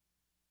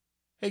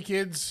Hey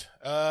kids,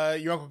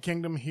 your Uncle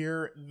Kingdom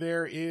here.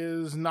 There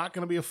is not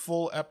going to be a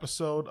full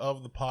episode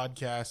of the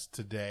podcast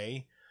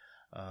today.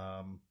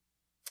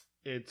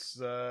 It's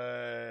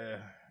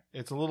a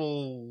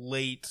little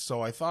late,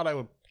 so I thought I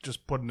would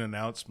just put an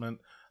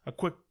announcement, a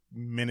quick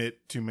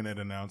 2-minute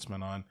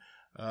announcement on.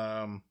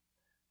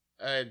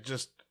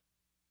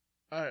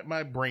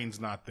 My brain's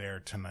not there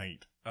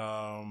tonight.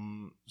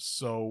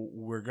 So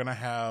we're gonna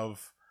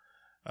have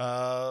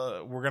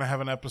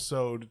an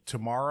episode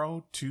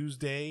tomorrow,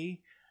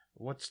 Tuesday.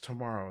 What's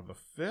tomorrow? The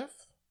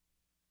 5th?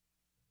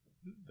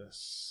 The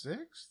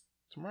 6th?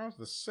 Tomorrow's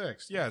the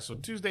 6th. Yeah, so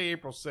Tuesday,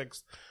 April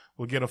 6th,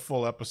 we'll get a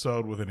full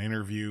episode with an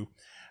interview.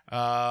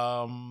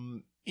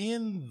 In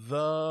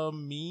the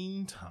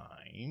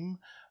meantime,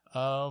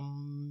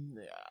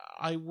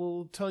 I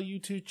will tell you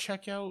to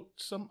check out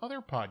some other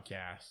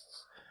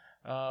podcasts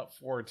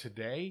for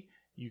today.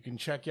 You can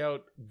check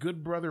out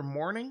Good Brother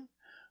Morning,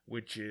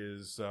 which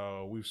is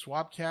we've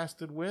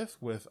swapcasted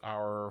with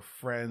our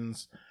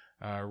friends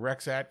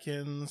Rex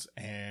Atkins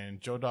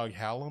and Joe Dog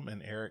Hallam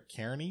and Eric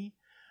Kearney,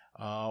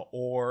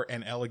 or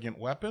An Elegant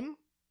Weapon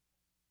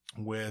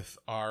with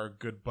our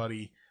good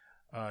buddy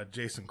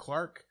Jason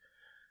Clark.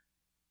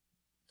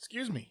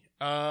 Excuse me.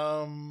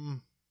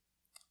 I'm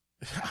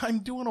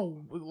doing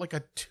a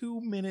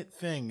 2-minute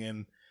thing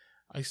and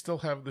I still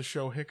have the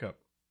show hiccup.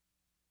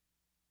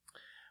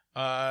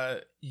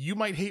 You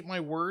might hate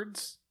my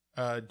words.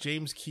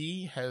 James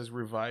Key has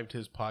revived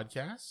his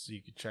podcast, so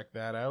you can check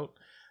that out.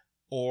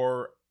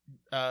 Or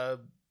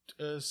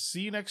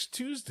see you next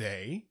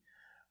Tuesday,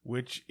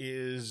 which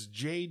is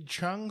Jade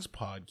Chung's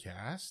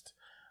podcast,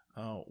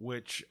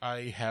 which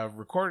I have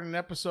recorded an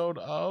episode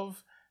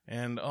of,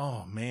 and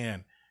oh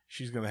man,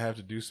 she's gonna have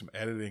to do some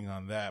editing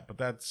on that, but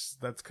that's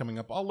coming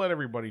up. I'll let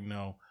everybody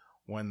know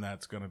when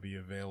that's gonna be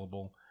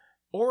available.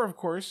 Or of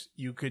course,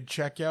 you could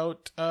check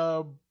out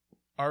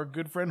our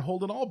good friend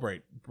Holden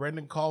Albright,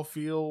 Brendan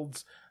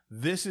Caulfield's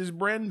This is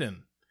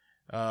Brendan.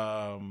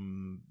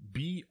 Brendone.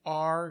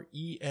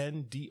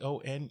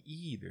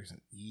 There's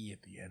an E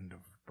at the end of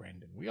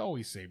Brendan. We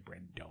always say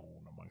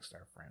Brendone amongst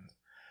our friends.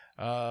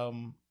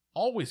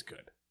 Always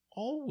good.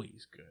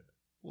 Always good.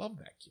 Love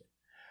that kid.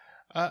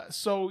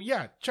 So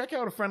yeah, check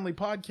out A Friendly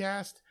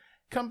Podcast.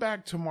 Come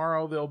back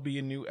tomorrow. There'll be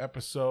a new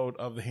episode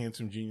of the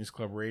Handsome Genius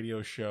Club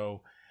radio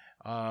show.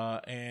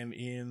 And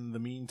in the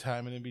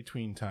meantime and in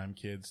between time,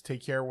 kids,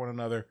 take care of one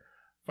another.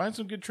 Find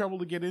some good trouble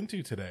to get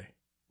into today.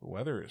 The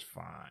weather is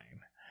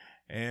fine.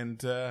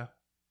 And your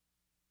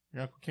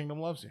Uncle Kingdom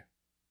loves you.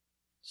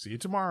 See you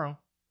tomorrow.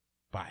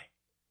 Bye.